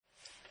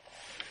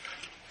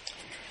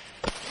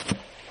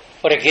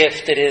What a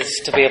gift it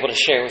is to be able to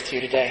share with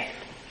you today.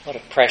 What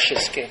a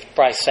precious gift.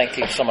 Bryce, thank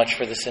you so much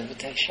for this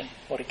invitation.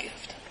 What a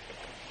gift.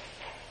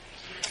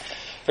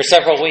 For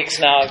several weeks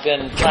now, I've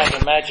been trying to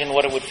imagine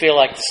what it would feel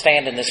like to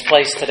stand in this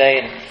place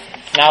today, and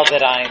now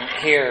that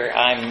I'm here,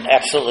 I'm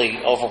absolutely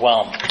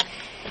overwhelmed.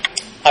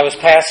 I was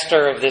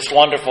pastor of this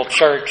wonderful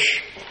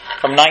church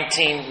from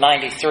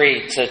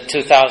 1993 to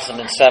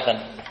 2007.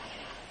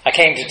 I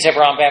came to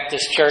Tiburon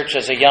Baptist Church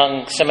as a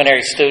young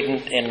seminary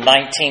student in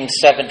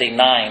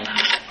 1979.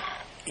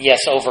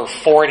 Yes, over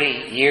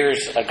 40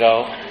 years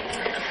ago.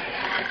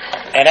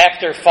 And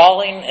after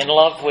falling in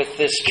love with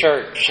this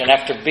church and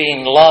after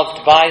being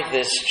loved by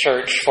this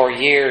church for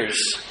years,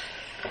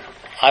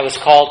 I was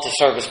called to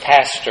serve as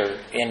pastor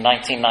in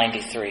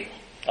 1993.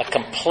 A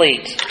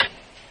complete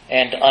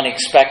and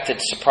unexpected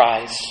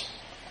surprise.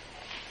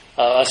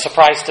 A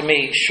surprise to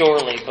me,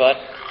 surely, but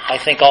I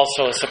think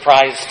also a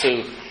surprise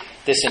to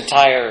this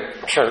entire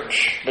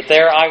church. But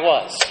there I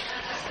was,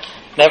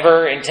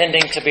 never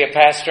intending to be a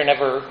pastor,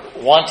 never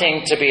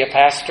wanting to be a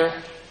pastor,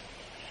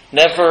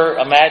 never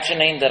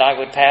imagining that I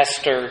would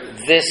pastor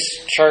this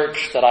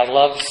church that I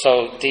love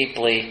so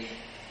deeply.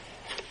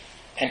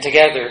 And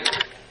together,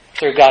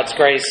 through God's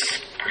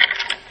grace,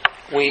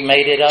 we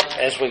made it up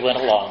as we went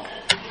along.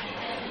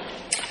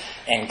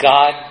 And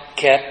God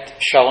kept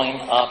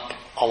showing up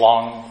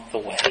along the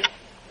way.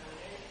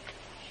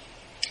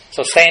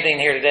 So standing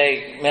here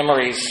today,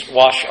 memories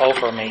wash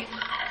over me.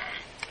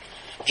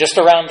 Just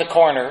around the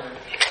corner,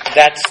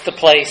 that's the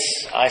place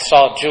I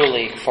saw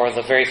Julie for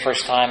the very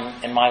first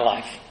time in my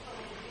life.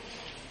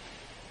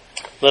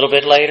 A little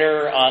bit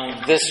later,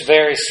 on this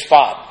very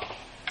spot,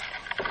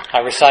 I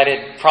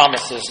recited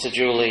promises to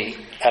Julie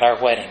at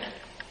our wedding.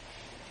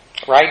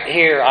 Right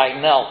here,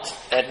 I knelt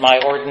at my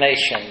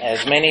ordination,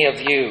 as many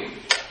of you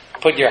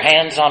put your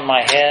hands on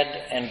my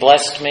head and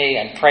blessed me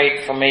and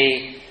prayed for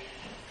me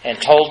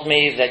and told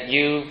me that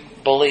you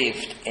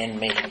believed in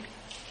me.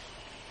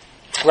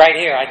 Right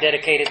here, I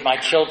dedicated my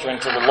children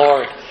to the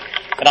Lord,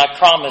 and I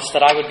promised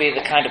that I would be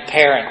the kind of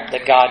parent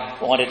that God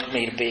wanted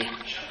me to be.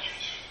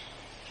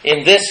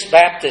 In this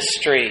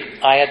baptistry,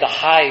 I had the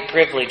high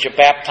privilege of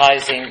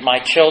baptizing my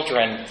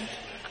children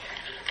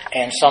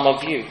and some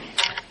of you.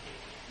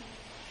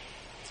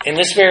 In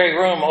this very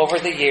room, over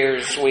the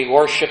years, we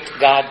worshiped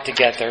God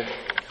together,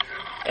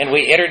 and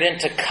we entered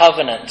into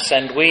covenants,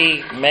 and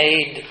we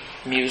made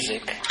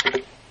music.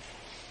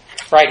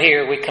 Right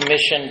here, we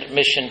commissioned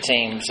mission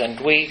teams, and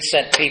we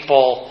sent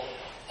people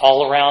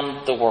all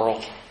around the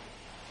world.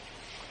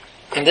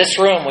 In this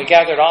room, we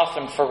gathered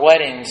often for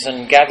weddings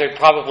and gathered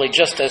probably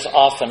just as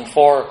often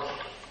for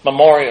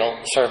memorial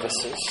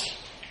services.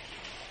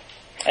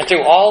 And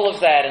through all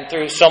of that and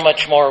through so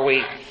much more,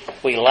 we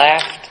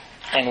laughed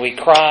and we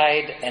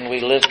cried and we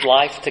lived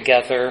life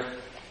together,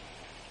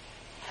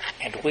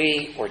 and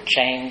we were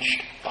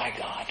changed by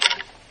God.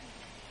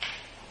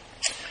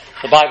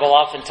 The Bible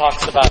often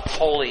talks about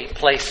holy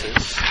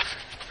places,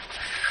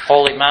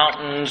 holy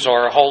mountains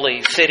or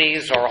holy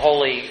cities or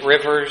holy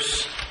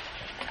rivers,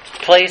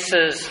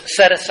 places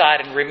set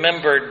aside and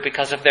remembered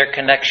because of their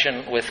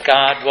connection with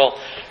God. Well,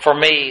 for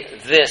me,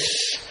 this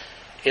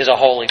is a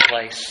holy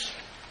place.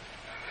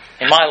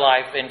 In my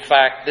life, in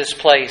fact, this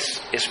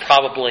place is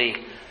probably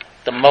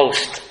the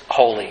most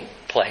holy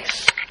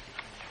place.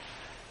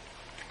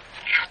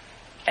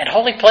 And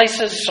holy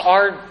places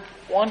are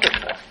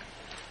wonderful.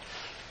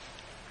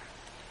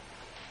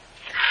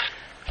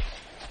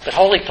 But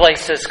holy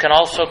places can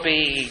also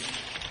be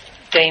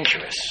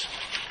dangerous.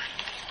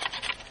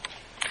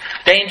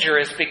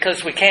 Dangerous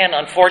because we can,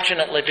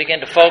 unfortunately, begin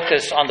to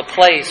focus on the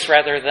place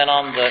rather than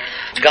on the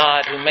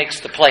God who makes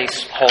the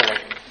place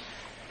holy.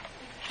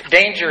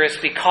 Dangerous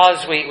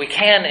because we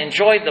can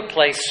enjoy the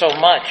place so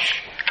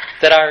much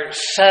that our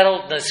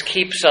settledness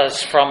keeps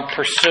us from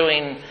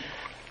pursuing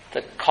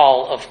the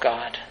call of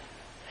God.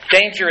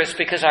 Dangerous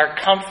because our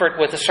comfort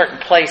with a certain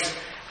place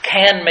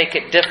can make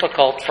it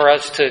difficult for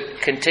us to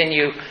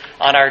continue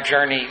on our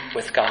journey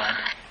with God.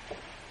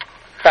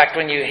 In fact,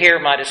 when you hear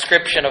my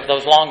description of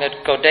those long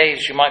ago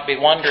days, you might be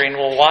wondering,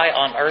 well, why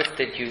on earth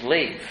did you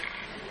leave?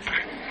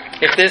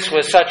 If this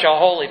was such a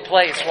holy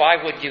place,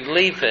 why would you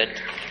leave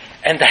it?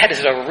 And that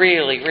is a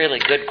really, really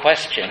good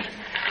question.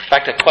 In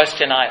fact, a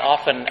question I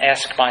often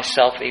ask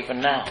myself even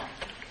now.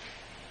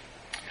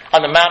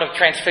 On the Mount of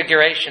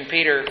Transfiguration,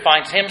 Peter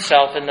finds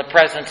himself in the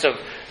presence of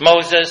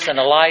Moses and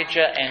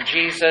Elijah and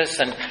Jesus.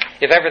 And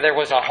if ever there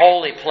was a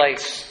holy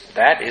place,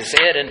 that is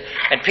it.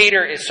 And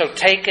Peter is so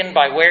taken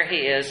by where he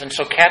is and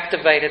so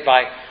captivated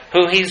by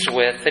who he's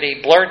with that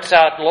he blurts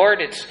out,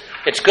 Lord, it's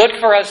good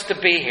for us to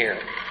be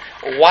here.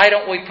 Why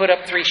don't we put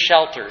up 3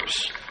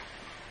 shelters?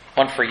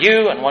 One for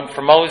you and one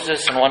for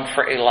Moses and one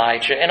for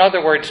Elijah. In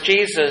other words,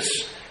 Jesus,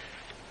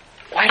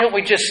 why don't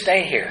we just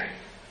stay here?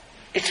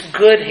 It's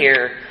good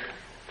here.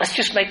 Let's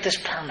just make this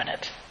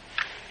permanent.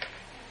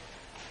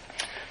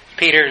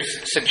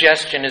 Peter's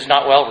suggestion is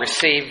not well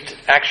received.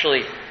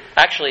 Actually,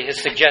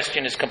 his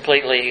suggestion is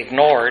completely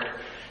ignored.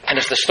 And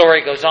as the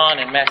story goes on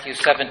in Matthew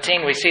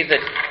 17, we see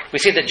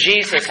that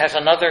Jesus has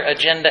another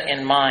agenda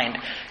in mind.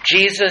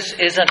 Jesus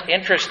isn't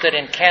interested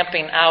in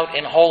camping out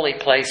in holy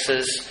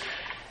places.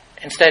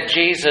 Instead,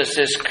 Jesus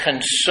is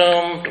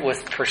consumed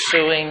with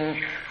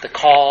pursuing the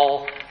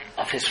call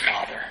of his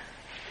Father.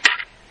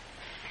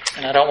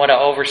 And I don't want to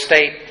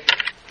overstate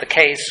the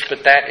case,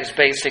 but that is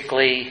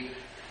basically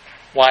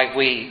why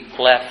we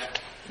left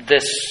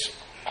this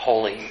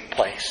holy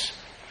place.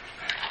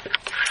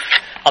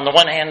 On the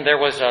one hand, there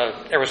was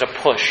a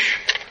push.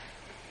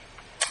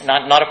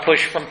 Not a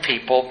push from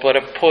people, but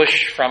a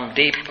push from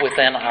deep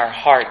within our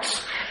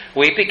hearts.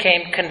 We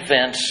became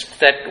convinced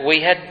that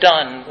we had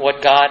done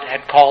what God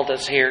had called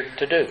us here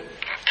to do.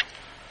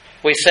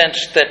 We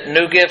sensed that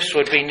new gifts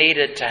would be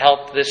needed to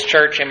help this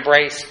church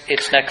embrace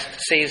its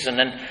next season.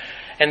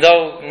 And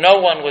though no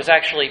one was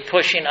actually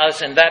pushing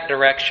us in that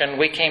direction,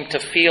 we came to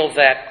feel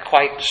that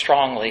quite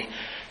strongly.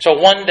 So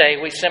one day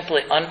we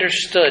simply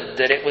understood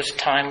that it was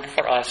time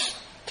for us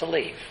to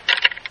leave.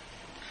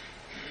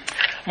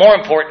 More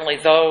importantly,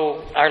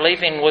 though, our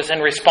leaving was in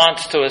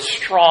response to a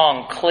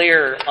strong,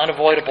 clear,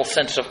 unavoidable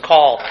sense of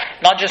call.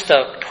 Not just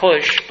a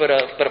push, but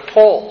a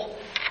pull.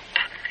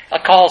 A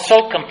call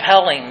so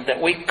compelling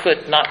that we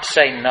could not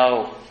say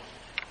no.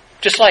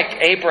 Just like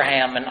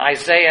Abraham and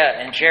Isaiah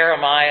and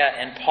Jeremiah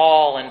and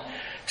Paul and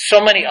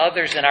so many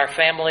others in our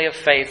family of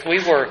faith,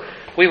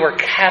 we were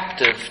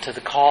captive to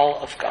the call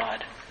of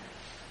God.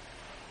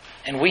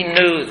 And we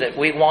knew that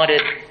we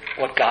wanted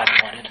what God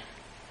wanted,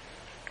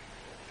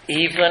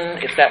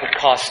 even if that would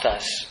cost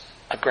us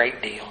a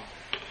great deal.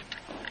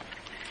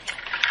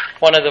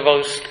 One of the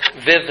most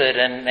vivid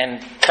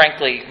and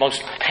frankly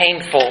most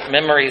painful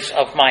memories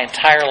of my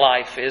entire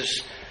life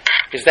is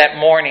that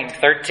morning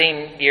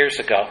 13 years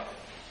ago.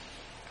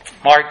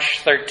 March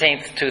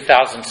 13th,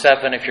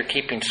 2007, if you're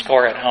keeping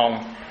score at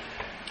home,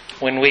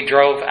 when we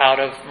drove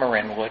out of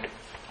Marinwood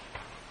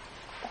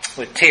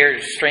with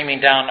tears streaming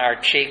down our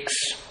cheeks,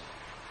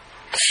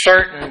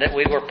 certain that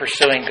we were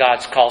pursuing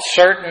God's call,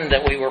 certain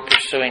that we were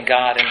pursuing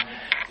God, and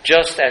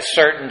just as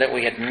certain that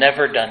we had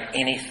never done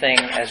anything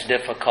as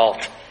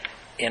difficult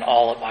in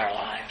all of our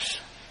lives.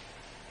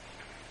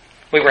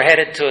 We were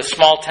headed to a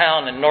small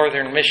town in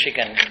northern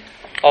Michigan.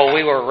 Oh,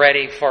 we were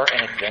ready for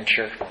an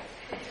adventure.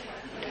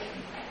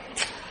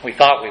 We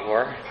thought we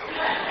were.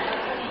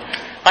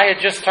 I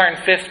had just turned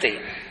 50.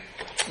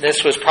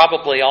 This was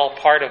probably all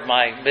part of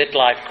my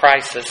midlife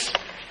crisis.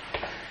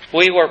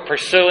 We were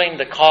pursuing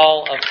the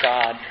call of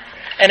God.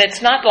 And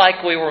it's not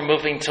like we were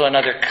moving to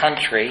another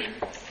country.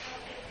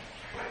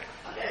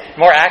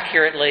 More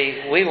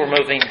accurately, we were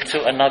moving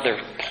to another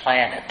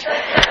planet.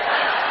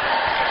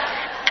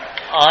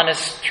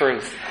 Honest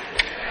truth.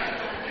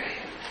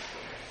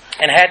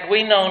 And had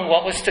we known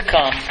what was to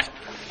come,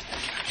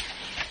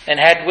 and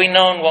had we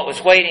known what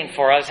was waiting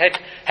for us,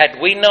 had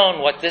we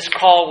known what this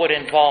call would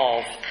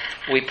involve,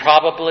 we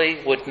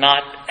probably would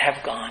not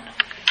have gone.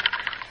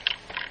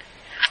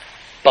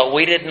 But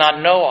we did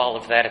not know all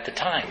of that at the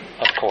time,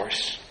 of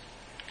course.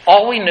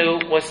 All we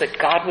knew was that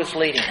God was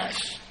leading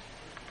us.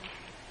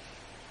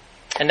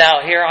 And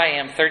now here I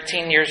am,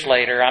 13 years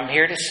later. I'm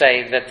here to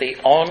say that the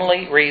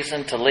only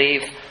reason to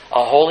leave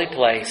a holy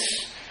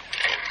place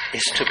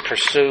is to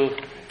pursue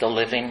the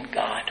living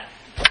God.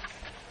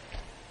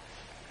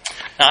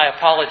 Now, I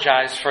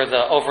apologize for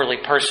the overly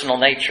personal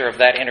nature of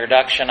that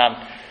introduction.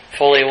 I'm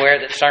fully aware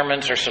that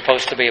sermons are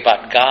supposed to be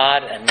about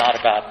God and not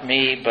about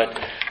me, but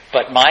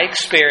my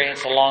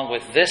experience along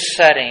with this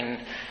setting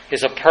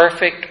is a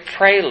perfect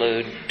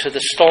prelude to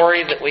the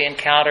story that we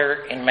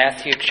encounter in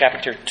Matthew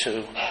chapter 2.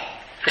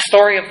 The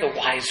story of the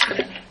wise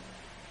men.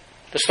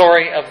 The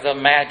story of the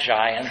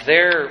Magi and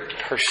their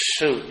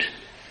pursuit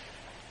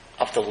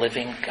of the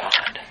living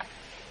God.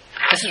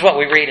 This is what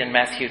we read in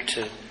Matthew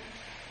 2.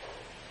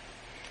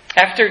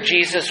 After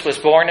Jesus was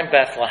born in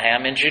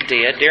Bethlehem in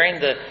Judea, during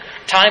the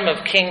time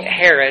of King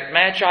Herod,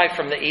 Magi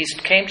from the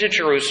east came to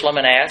Jerusalem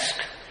and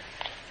asked,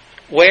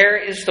 "Where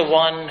is the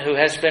one who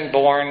has been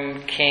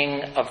born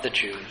King of the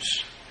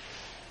Jews?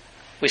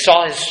 We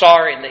saw his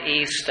star in the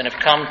east and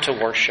have come to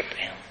worship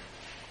him."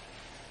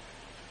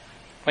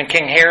 When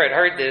King Herod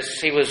heard this,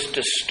 he was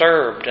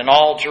disturbed, and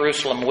all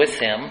Jerusalem with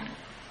him.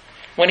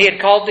 When he had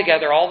called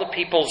together all the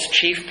people's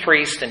chief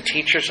priests and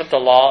teachers of the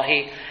law,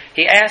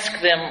 he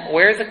asked them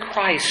where the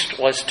Christ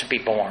was to be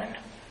born.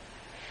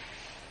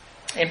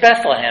 "In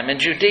Bethlehem, in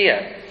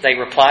Judea," they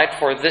replied,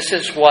 "for this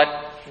is what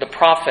the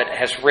prophet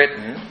has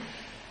written.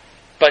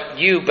 But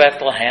you,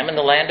 Bethlehem, in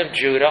the land of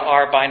Judah,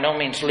 are by no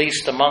means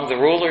least among the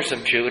rulers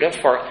of Judah,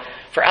 for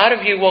out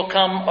of you will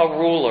come a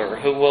ruler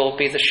who will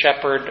be the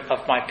shepherd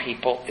of my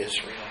people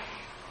Israel."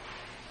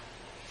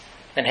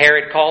 Then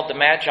Herod called the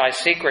Magi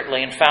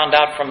secretly and found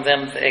out from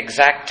them the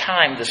exact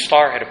time the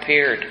star had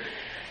appeared.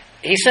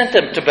 He sent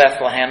them to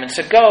Bethlehem and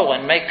said, "Go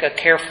and make a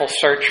careful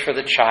search for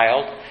the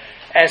child.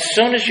 As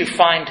soon as you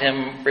find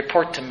him,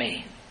 report to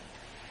me,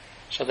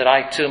 so that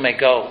I too may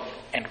go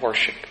and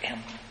worship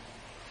him."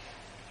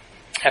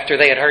 After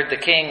they had heard the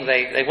king,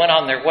 they went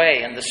on their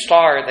way, and the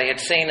star they had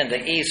seen in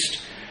the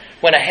east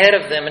went ahead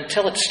of them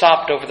until it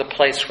stopped over the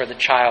place where the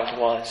child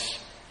was.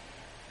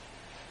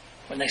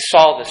 When they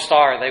saw the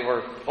star, they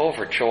were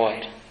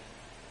overjoyed.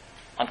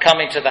 On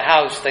coming to the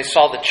house, they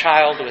saw the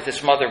child with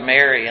his mother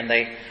Mary, and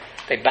they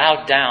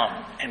bowed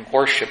down and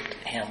worshipped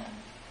him.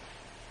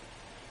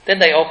 Then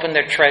they opened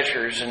their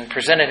treasures and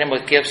presented him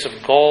with gifts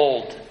of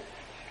gold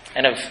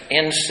and of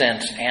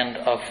incense and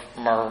of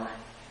myrrh.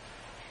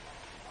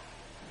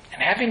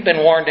 And having been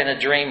warned in a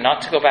dream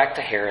not to go back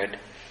to Herod,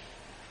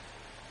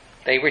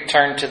 they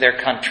returned to their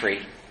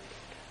country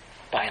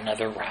by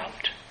another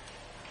route.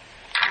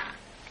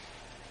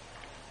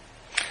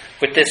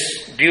 With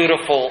this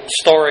beautiful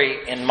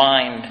story in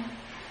mind,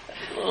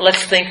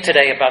 let's think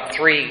today about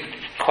 3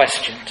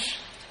 questions.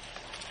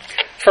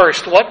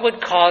 First, what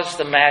would cause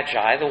the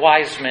Magi, the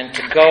wise men,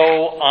 to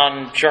go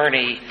on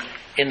journey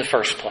in the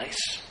first place?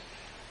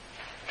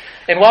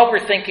 And while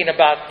we're thinking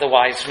about the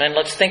wise men,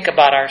 let's think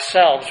about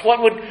ourselves.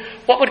 What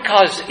would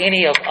cause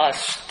any of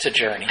us to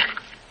journey?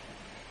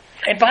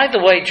 And by the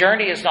way,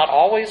 journey is not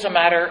always a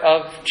matter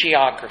of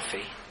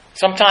geography.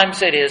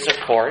 Sometimes it is, of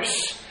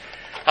course.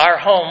 Our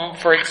home,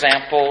 for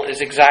example,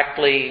 is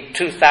exactly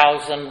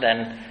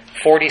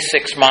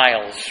 2,046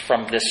 miles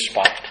from this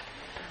spot.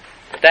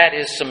 That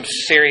is some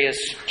serious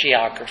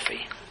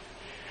geography.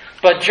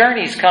 But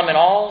journeys come in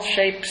all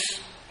shapes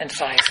and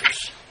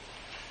sizes.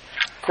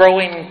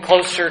 Growing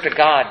closer to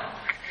God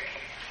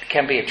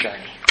can be a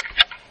journey.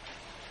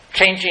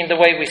 Changing the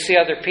way we see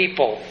other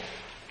people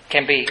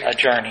can be a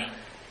journey.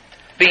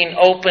 Being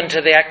open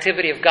to the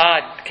activity of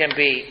God can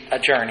be a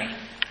journey.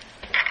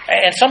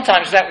 And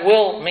sometimes that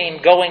will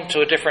mean going to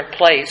a different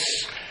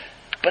place,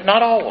 but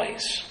not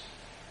always.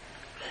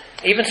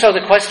 Even so,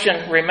 the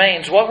question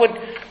remains, what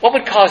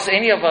would cause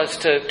any of us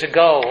to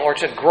go or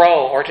to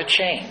grow or to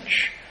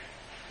change?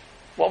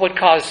 What would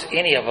cause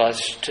any of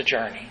us to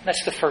journey?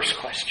 That's the first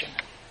question.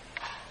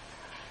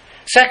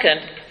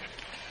 Second,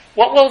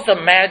 what will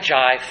the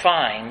Magi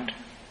find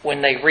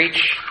when they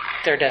reach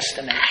their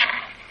destination?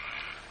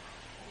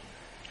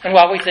 And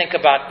while we think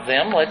about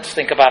them, let's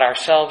think about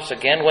ourselves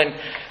again.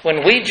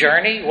 When we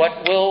journey,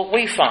 what will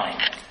we find?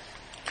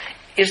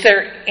 Is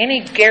there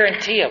any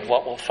guarantee of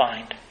what we'll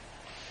find?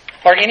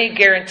 Or any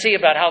guarantee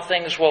about how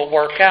things will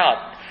work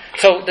out?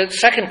 So the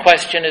second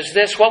question is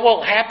this: what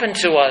will happen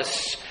to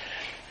us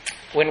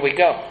when we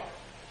go?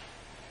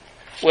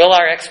 Will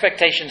our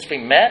expectations be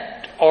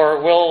met,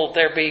 or will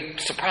there be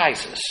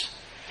surprises?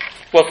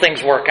 Will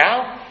things work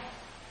out,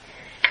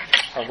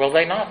 or will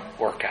they not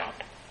work out?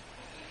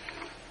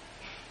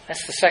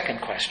 That's the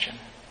second question.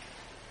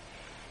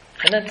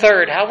 And then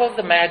third, how will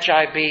the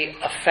Magi be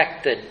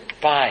affected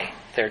by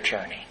their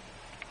journey?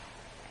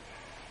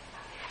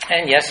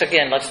 And yes,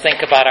 again, let's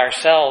think about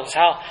ourselves.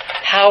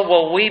 How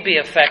will we be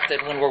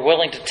affected when we're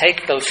willing to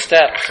take those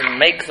steps and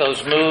make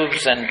those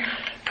moves and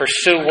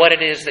pursue what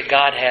it is that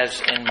God has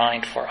in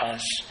mind for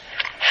us?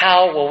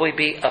 How will we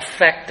be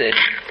affected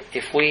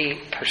if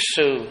we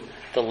pursue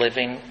the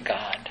living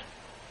God?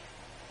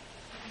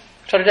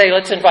 So today,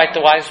 let's invite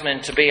the wise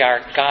men to be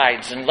our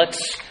guides, and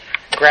let's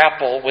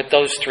grapple with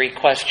those 3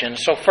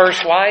 questions. So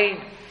first,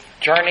 why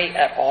journey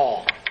at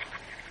all?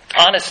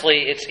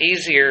 Honestly, it's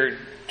easier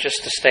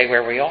just to stay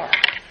where we are.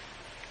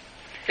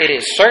 It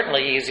is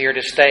certainly easier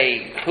to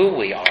stay who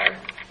we are.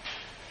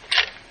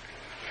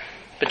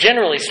 But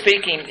generally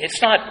speaking, it's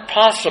not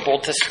possible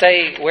to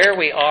stay where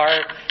we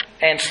are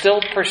and still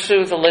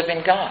pursue the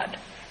living God.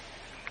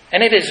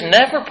 And it is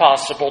never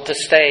possible to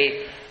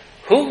stay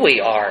who we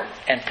are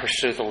and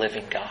pursue the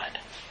living God.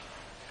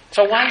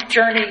 So why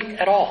journey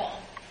at all?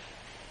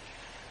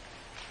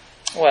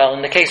 Well,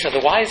 in the case of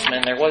the wise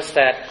men, there was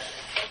that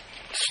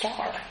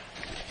star.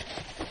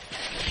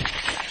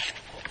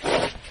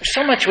 There's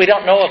so much we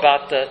don't know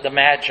about the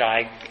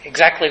Magi,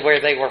 exactly where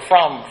they were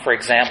from, for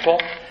example.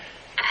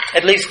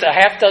 At least a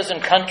half dozen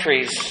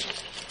countries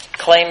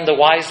claim the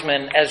wise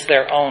men as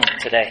their own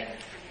today.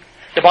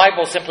 The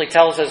Bible simply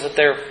tells us that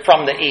they're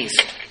from the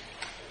east.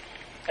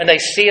 And they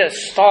see a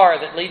star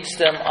that leads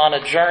them on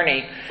a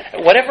journey.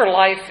 Whatever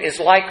life is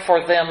like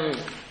for them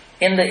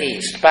in the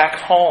east, back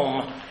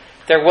home,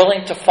 they're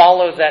willing to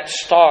follow that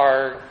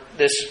star,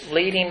 this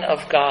leading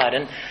of God.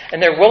 And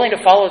they're willing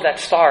to follow that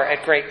star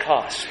at great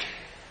cost.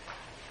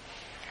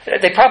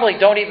 They probably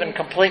don't even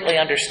completely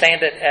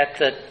understand it at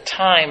the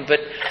time, but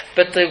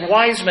the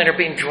wise men are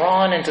being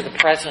drawn into the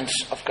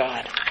presence of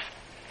God.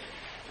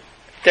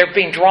 They're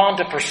being drawn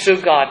to pursue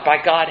God by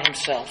God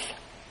Himself.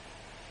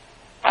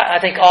 I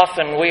think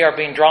often we are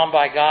being drawn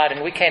by God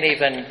and we can't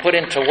even put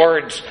into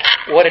words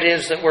what it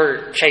is that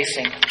we're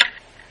chasing.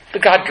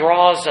 But God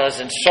draws us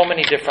in so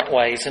many different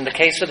ways. In the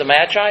case of the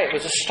Magi, it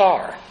was a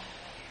star.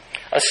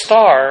 A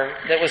star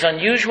that was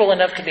unusual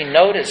enough to be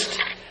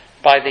noticed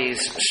by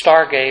these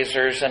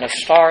stargazers, and a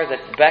star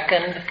that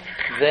beckoned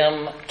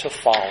them to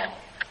follow.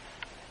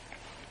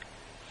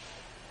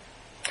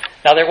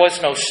 Now, there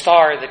was no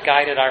star that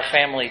guided our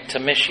family to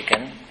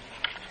Michigan,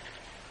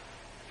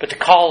 but the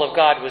call of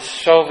God was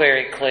so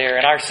very clear,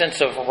 and our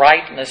sense of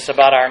rightness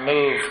about our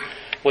move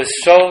was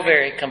so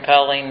very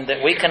compelling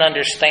that we can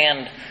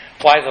understand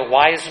why the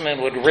wise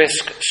men would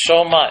risk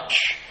so much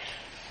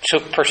to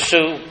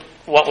pursue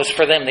what was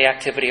for them the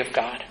activity of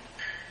God.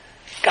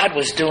 God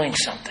was doing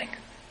something.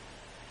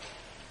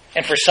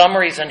 And for some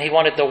reason, He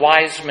wanted the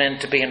wise men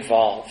to be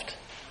involved.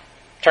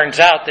 Turns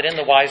out that in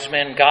the wise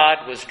men,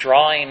 God was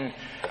drawing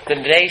the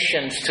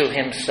nations to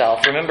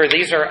Himself. Remember,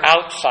 these are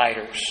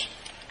outsiders.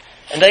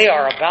 And they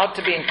are about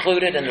to be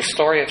included in the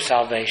story of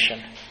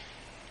salvation.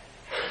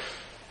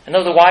 And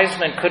though the wise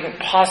men couldn't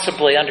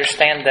possibly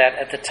understand that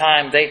at the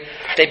time,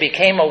 they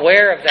became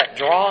aware of that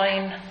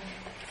drawing.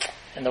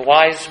 And the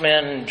wise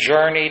men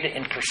journeyed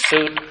in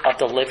pursuit of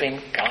the living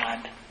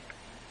God.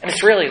 And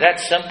it's really that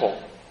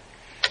simple.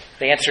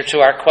 The answer to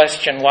our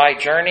question, why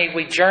journey?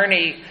 We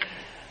journey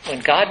when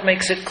God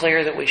makes it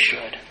clear that we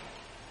should.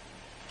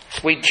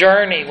 We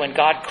journey when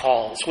God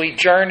calls. We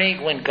journey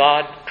when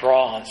God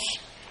draws.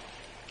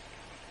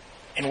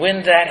 And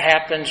when that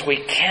happens,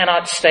 we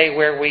cannot stay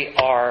where we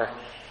are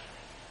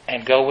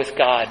and go with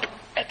God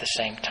at the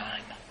same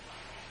time.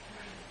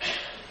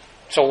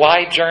 So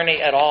why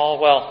journey at all?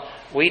 Well,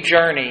 we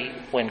journey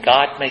when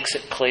God makes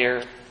it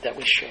clear that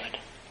we should.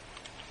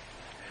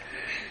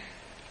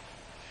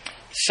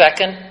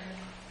 Second,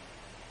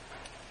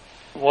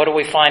 what do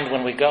we find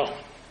when we go?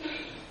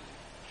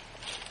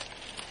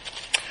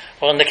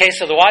 Well, in the case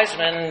of the wise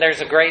men,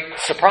 there's a great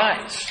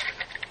surprise.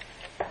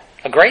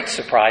 A great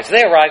surprise.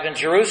 They arrive in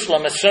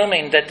Jerusalem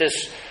assuming that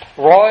this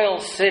royal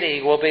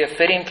city will be a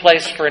fitting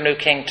place for a new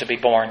king to be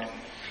born.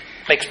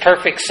 Makes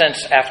perfect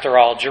sense after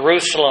all.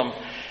 Jerusalem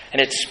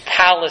and its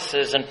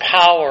palaces and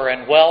power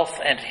and wealth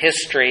and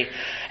history.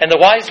 And the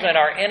wise men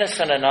are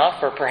innocent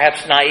enough, or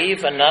perhaps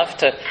naive enough,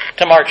 to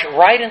march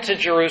right into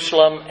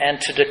Jerusalem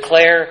and to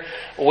declare,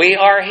 "We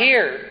are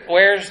here.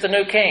 Where's the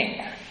new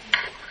king?"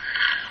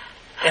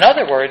 In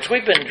other words,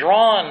 we've been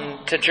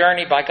drawn to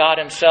journey by God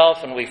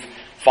Himself, and we've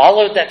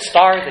followed that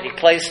star that He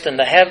placed in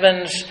the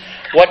heavens.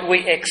 What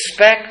we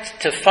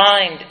expect to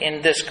find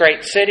in this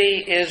great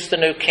city is the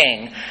new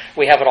king.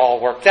 We have it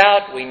all worked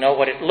out. We know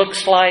what it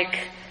looks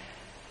like.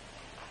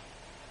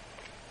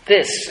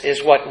 This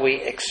is what we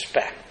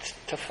expect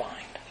to find.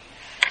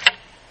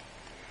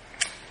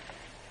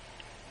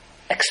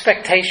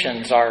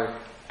 Expectations are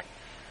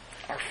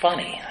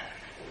funny.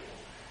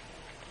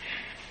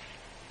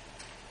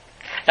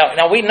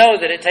 Now we know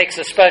that it takes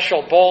a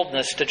special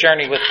boldness to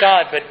journey with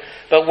God,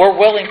 but we're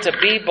willing to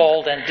be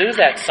bold and do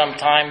that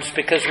sometimes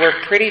because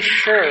we're pretty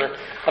sure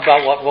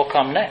about what will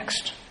come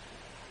next.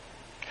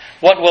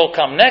 What will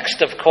come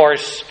next, of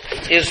course,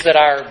 is that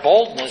our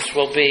boldness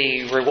will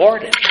be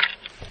rewarded.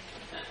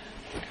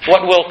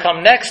 What will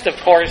come next, of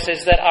course,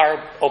 is that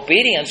our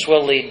obedience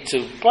will lead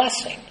to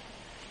blessing.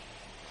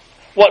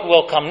 What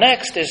will come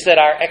next is that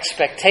our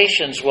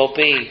expectations will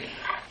be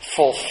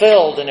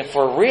fulfilled, and if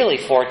we're really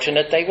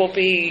fortunate, they will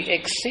be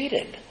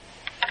exceeded.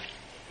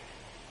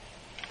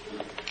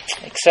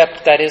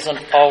 Except that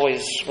isn't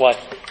always what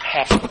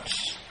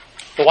happens.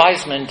 The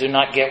wise men do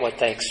not get what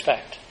they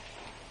expect.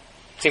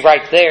 See,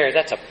 right there,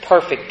 that's a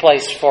perfect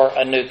place for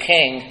a new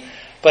king,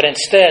 but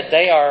instead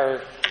they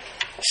are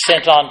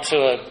sent on to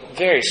a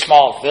very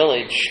small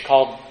village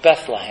called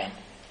Bethlehem.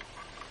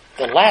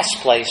 The last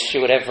place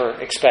you would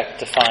ever expect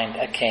to find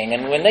a king.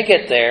 And when they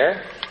get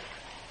there,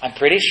 I'm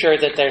pretty sure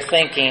that they're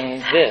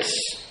thinking, this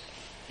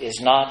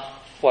is not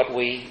what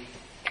we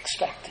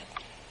expected.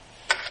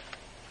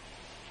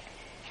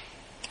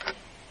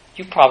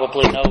 You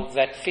probably know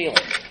that feeling.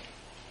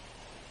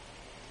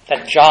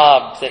 That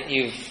job that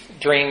you've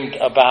dreamed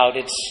about,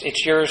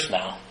 it's yours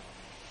now.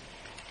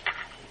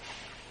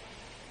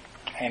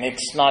 And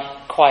it's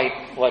not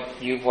quite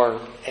what you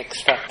were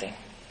expecting.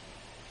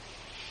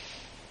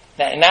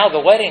 Now the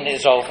wedding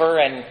is over,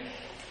 and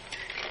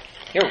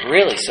you're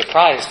really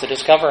surprised to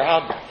discover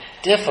how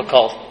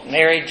difficult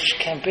marriage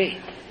can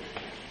be.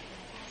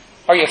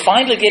 Or you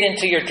finally get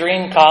into your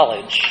dream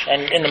college,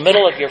 and in the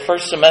middle of your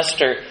first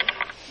semester,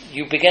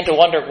 you begin to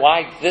wonder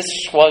why this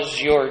was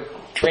your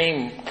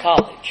dream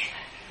college.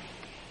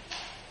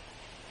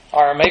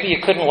 Or maybe you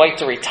couldn't wait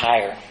to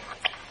retire.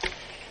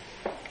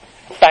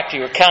 In fact,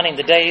 you were counting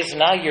the days, and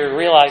now you're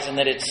realizing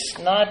that it's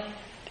not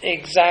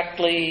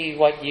exactly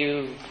what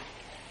you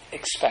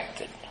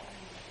expected.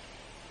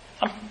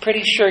 I'm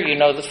pretty sure you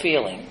know the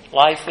feeling.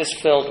 Life is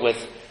filled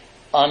with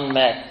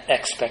unmet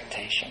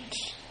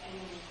expectations.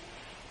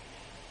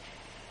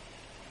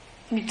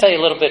 Let me tell you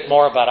a little bit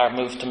more about our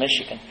move to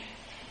Michigan.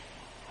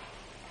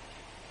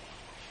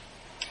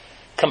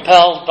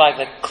 Compelled by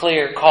the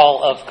clear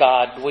call of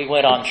God, we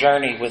went on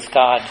journey with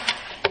God,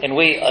 and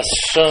we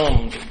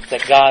assumed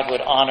that God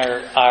would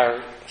honor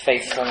our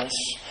faithfulness.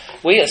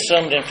 We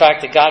assumed, in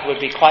fact, that God would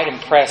be quite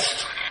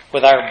impressed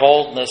with our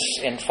boldness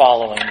in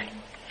following,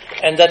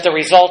 and that the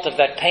result of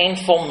that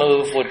painful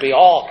move would be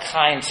all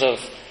kinds of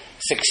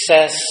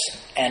success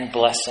and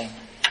blessing.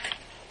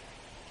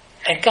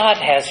 And God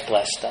has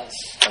blessed us.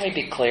 Let me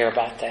be clear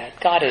about that.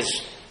 God has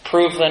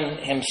proven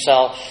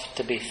Himself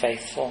to be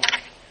faithful.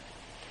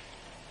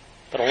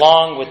 But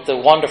along with the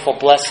wonderful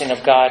blessing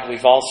of God,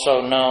 we've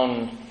also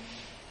known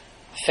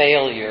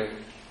failure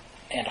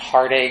and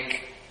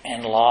heartache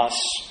and loss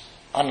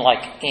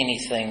unlike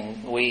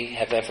anything we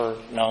have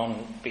ever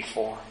known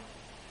before.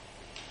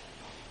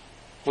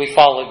 We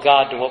followed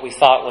God to what we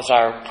thought was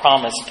our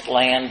promised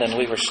land, and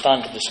we were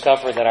stunned to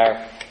discover that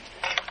our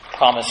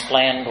promised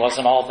land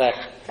wasn't all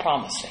that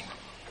promising.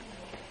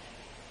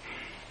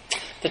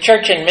 The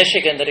church in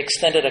Michigan that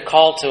extended a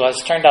call to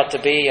us turned out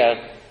to be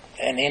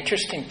an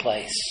interesting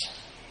place.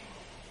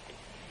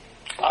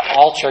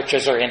 All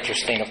churches are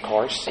interesting, of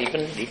course,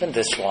 even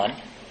this one.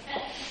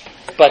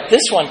 But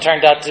this one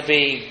turned out to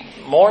be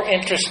more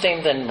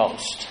interesting than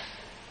most.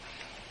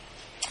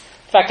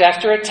 In fact,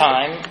 after a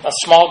time, a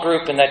small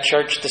group in that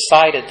church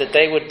decided that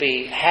they would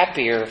be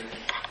happier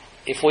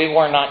if we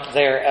were not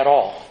there at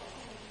all.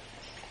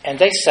 And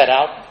they set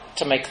out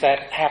to make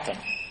that happen.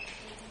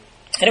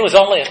 And it was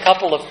only a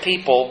couple of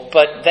people,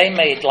 but they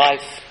made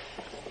life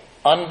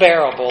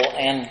unbearable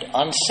and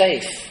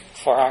unsafe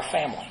for our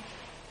family.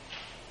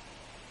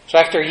 So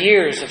after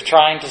years of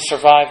trying to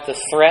survive the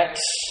threats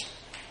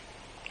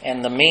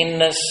and the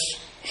meanness,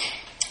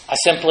 I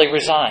simply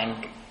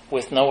resigned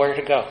with nowhere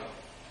to go.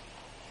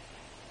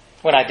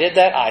 When I did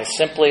that, I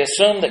simply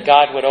assumed that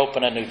God would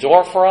open a new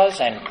door for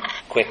us, and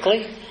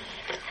quickly.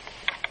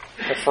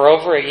 But for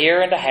over a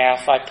year and a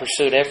half, I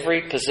pursued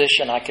every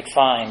position I could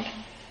find,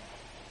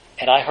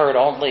 and I heard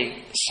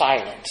only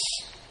silence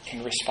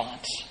in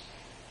response.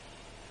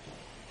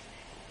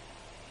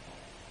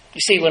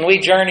 You see, when we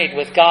journeyed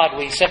with God,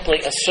 we simply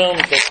assumed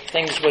that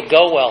things would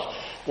go well.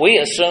 We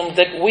assumed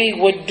that we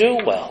would do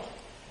well.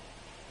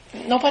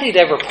 Nobody had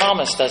ever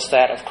promised us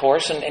that, of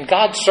course, and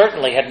God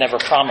certainly had never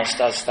promised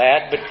us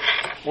that, but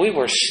we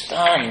were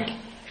stunned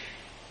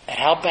at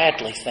how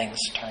badly things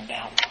turned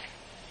out.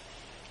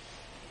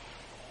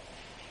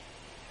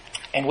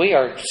 And we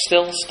are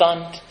still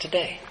stunned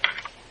today.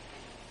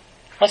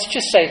 Let's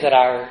just say that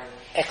our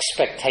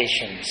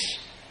expectations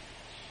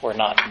were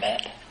not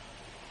met.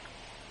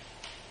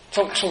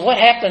 So what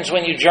happens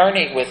when you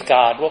journey with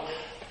God?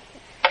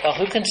 Well,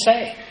 who can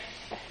say?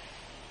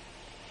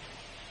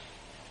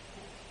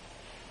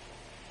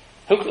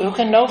 Who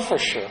can know for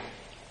sure?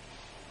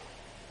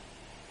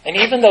 And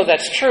even though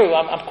that's true,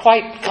 I'm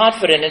quite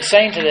confident in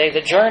saying today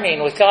that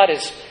journeying with God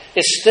is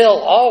still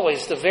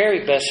always the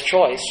very best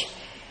choice.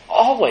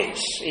 Always,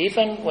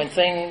 even when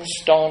things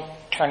don't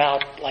turn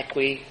out like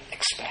we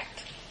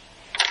expect.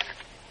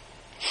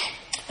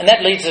 And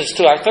that leads us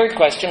to our third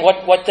question.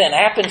 What then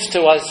happens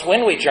to us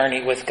when we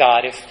journey with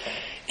God?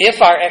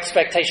 If our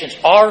expectations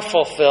are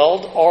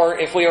fulfilled, or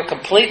if we are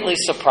completely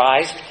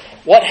surprised,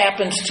 what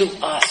happens to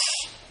us?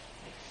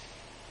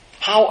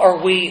 How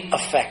are we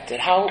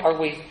affected? How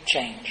are we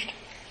changed?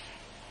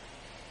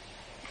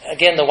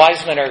 Again, the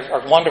wise men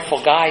are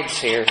wonderful guides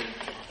here.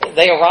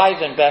 They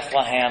arrive in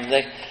Bethlehem.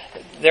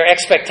 Their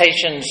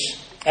expectations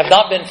have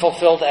not been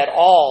fulfilled at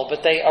all,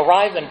 but they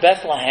arrive in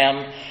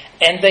Bethlehem,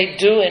 and they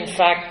do, in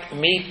fact,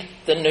 meet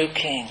the new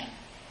king.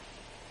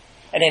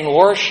 And in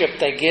worship,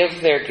 they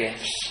give their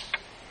gifts.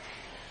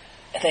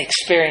 And they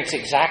experience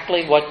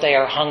exactly what they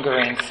are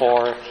hungering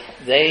for.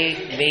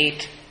 They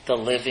meet the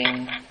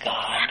living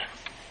God.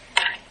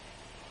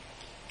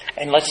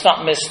 And let's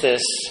not miss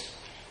this.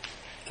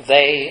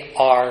 They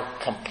are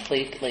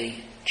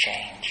completely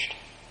changed.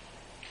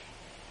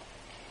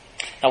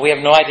 Now, we have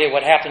no idea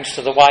what happens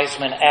to the wise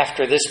men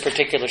after this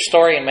particular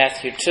story in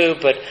Matthew 2,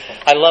 but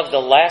I love the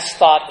last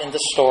thought in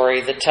the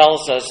story that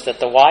tells us that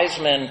the wise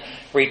men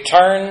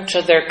return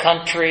to their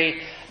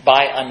country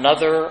by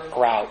another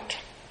route.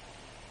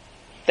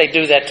 They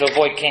do that to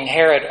avoid King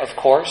Herod, of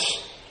course.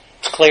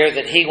 It's clear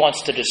that he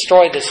wants to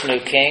destroy this new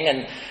king,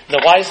 and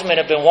the wise men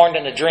have been warned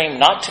in a dream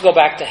not to go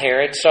back to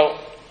Herod, so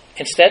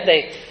instead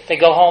they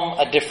go home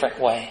a different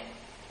way.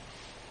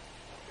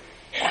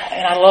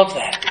 And I love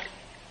that.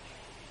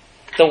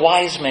 The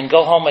wise men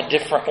go home a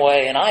different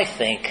way, and I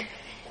think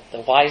the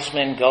wise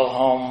men go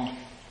home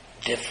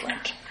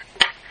different.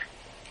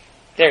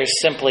 There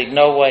is simply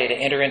no way to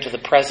enter into the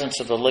presence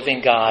of the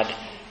living God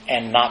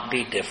and not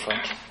be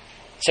different.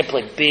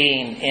 Simply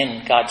being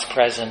in God's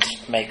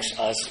presence makes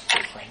us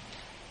different.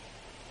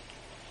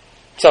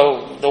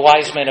 So the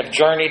wise men have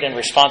journeyed in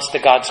response to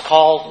God's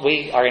call.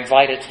 We are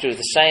invited to do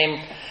the same.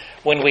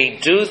 When we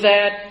do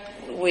that,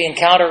 we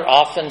encounter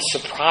often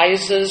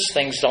surprises.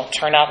 Things don't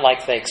turn out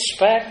like they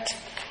expect.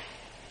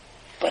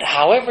 But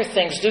however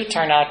things do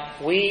turn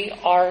out, we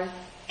are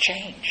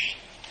changed.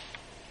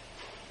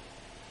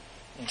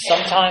 And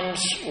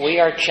sometimes we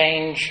are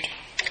changed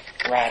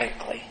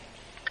radically.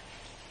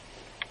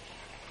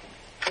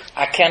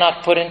 I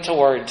cannot put into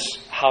words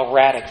how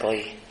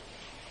radically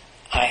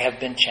I have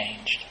been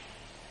changed.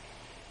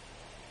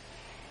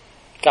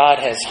 God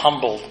has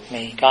humbled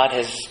me. God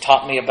has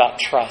taught me about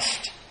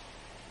trust.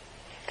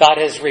 God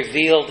has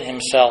revealed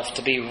himself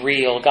to be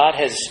real. God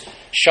has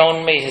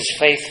shown me his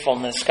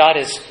faithfulness. God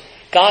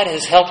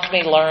has helped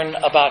me learn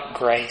about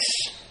grace.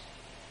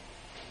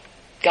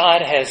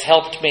 God has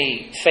helped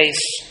me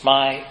face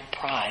my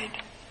pride.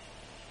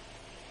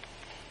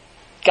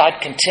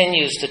 God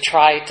continues to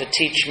try to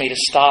teach me to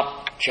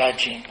stop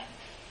judging.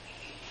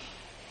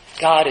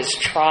 God is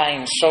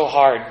trying so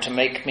hard to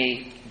make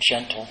me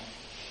gentle.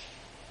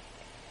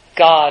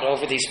 God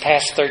over these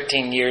past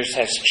 13 years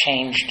has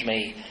changed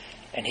me,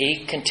 and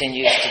He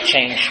continues to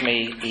change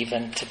me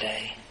even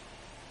today.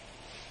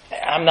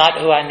 I'm not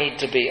who I need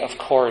to be, of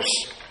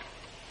course,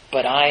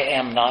 but I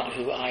am not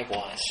who I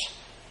was.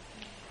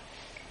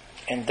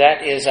 And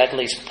that is at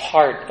least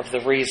part of the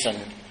reason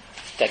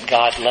that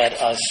God led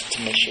us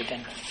to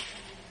Michigan.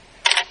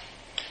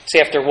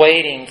 See, after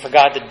waiting for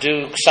God to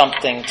do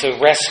something to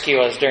rescue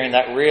us during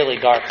that really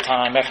dark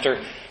time,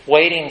 after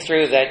waiting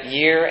through that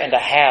year and a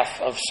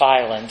half of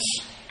silence,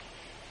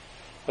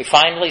 we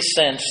finally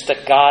sensed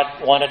that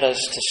God wanted us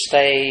to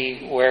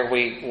stay where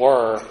we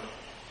were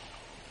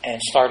and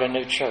start a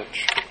new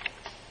church.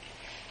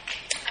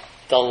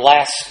 The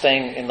last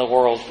thing in the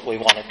world we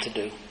wanted to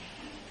do.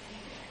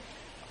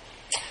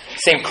 It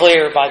seemed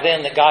clear by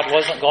then that God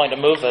wasn't going to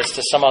move us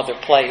to some other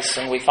place,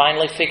 and we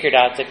finally figured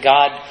out that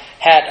God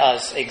had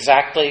us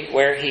exactly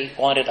where He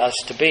wanted us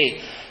to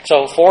be.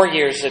 So 4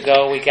 years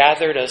ago, we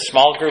gathered a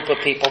small group of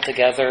people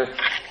together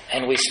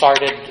and we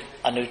started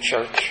a new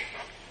church.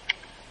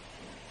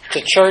 It's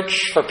a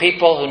church for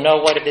people who know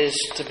what it is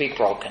to be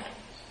broken.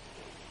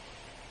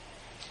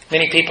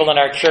 Many people in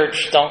our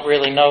church don't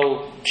really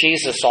know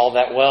Jesus all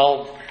that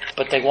well,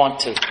 but they want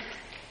to.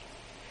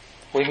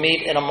 We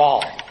meet in a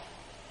mall.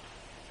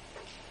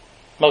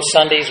 Most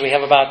Sundays we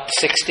have about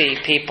 60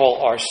 people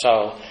or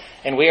so,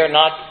 and we are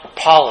not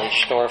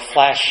polished or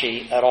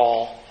flashy at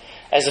all.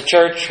 As a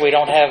church, we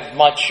don't have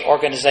much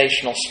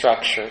organizational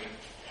structure.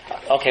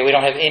 Okay, we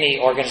don't have any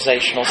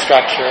organizational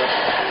structure.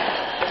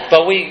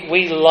 But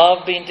we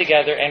love being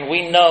together, and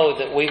we know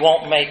that we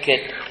won't make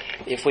it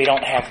if we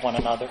don't have one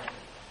another.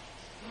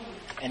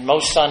 And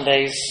most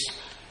Sundays,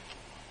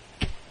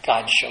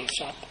 God shows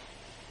up.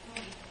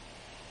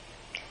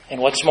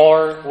 And what's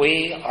more,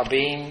 we are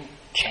being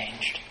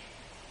changed.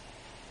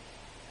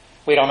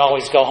 We don't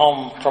always go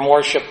home from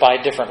worship by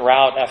a different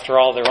route. After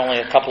all, there are only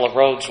a couple of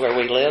roads where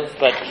we live.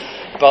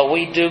 But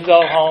we do go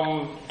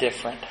home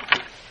different.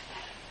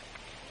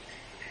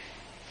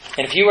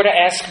 And if you were to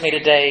ask me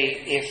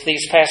today if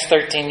these past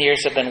 13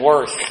 years have been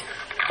worth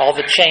all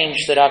the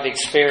change that I've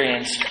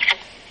experienced,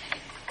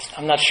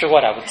 I'm not sure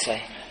what I would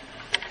say.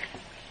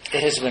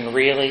 It has been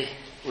really,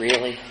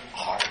 really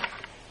hard.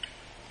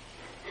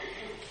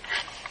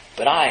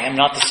 But I am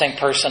not the same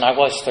person I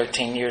was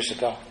 13 years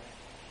ago.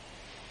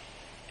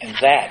 And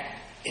that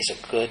is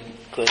a good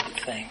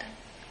thing.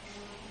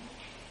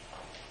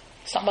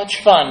 It's not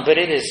much fun, but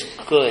it is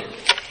good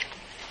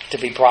to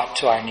be brought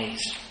to our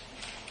knees.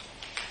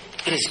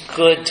 It is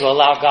good to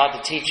allow God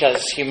to teach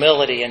us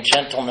humility and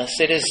gentleness.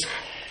 It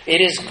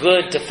is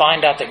good to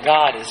find out that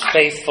God is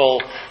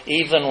faithful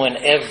even when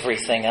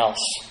everything else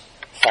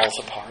falls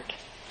apart.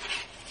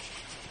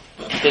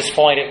 At this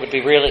point, it would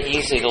be really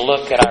easy to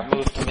look at our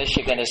move to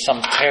Michigan as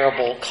some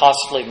terrible,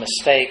 costly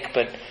mistake,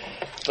 but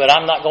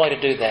I'm not going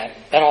to do that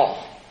at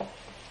all.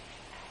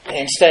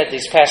 Instead,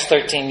 these past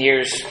 13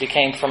 years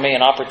became for me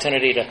an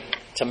opportunity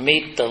to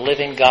meet the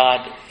living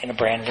God in a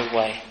brand new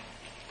way.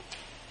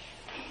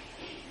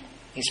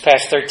 These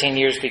past 13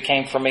 years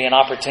became for me an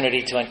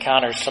opportunity to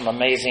encounter some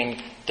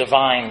amazing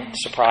divine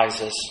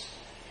surprises.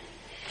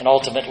 And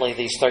ultimately,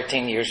 these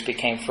 13 years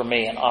became for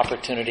me an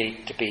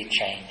opportunity to be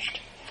changed.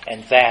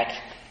 And that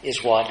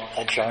is what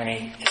a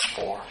journey is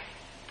for.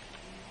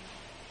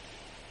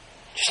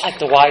 Just like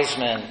the wise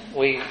men,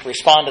 we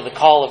respond to the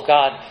call of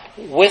God.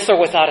 With or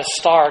without a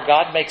star,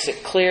 God makes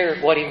it clear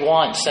what He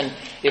wants. And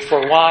if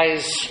we're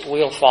wise,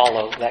 we'll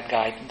follow that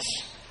guidance.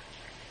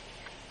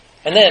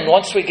 And then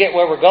once we get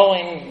where we're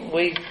going,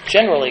 we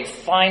generally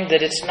find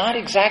that it's not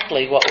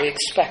exactly what we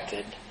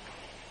expected.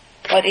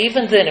 But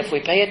even then, if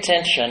we pay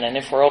attention and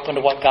if we're open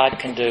to what God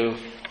can do,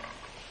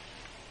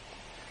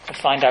 we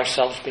find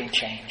ourselves being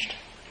changed.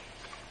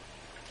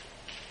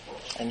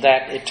 And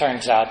that, it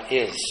turns out,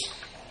 is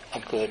a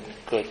good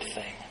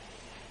thing.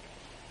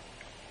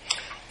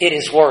 It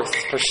is worth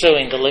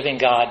pursuing the living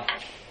God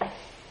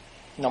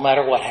no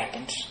matter what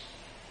happens.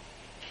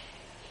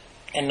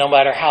 And no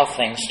matter how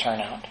things turn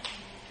out.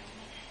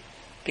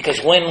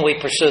 Because when we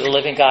pursue the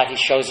living God, He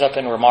shows up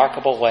in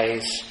remarkable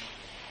ways.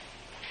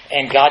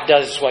 And God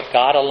does what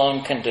God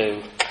alone can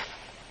do.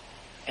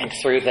 And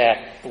through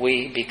that,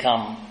 we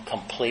become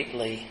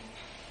completely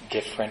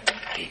different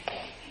people.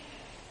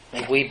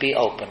 May we be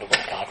open to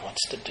what God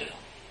wants to do.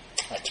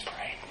 Let's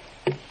pray.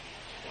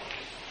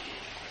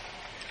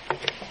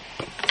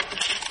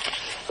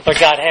 Lord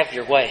God, have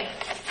your way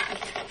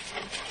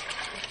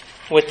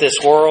with this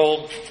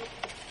world,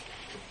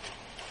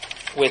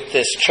 with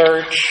this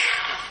church,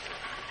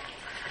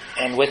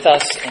 and with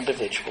us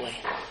individually.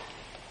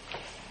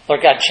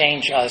 Lord God,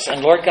 change us.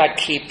 And Lord God,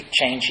 keep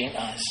changing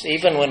us.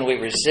 Even when we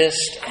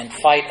resist and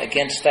fight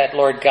against that,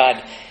 Lord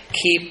God,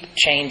 keep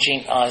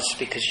changing us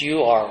because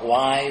You are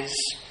wise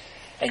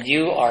and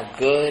You are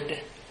good.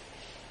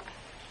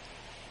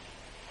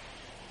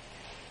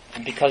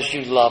 And because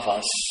You love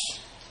us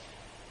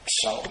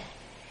so.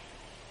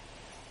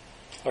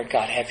 Lord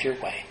God, have Your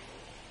way.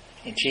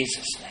 In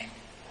Jesus' name.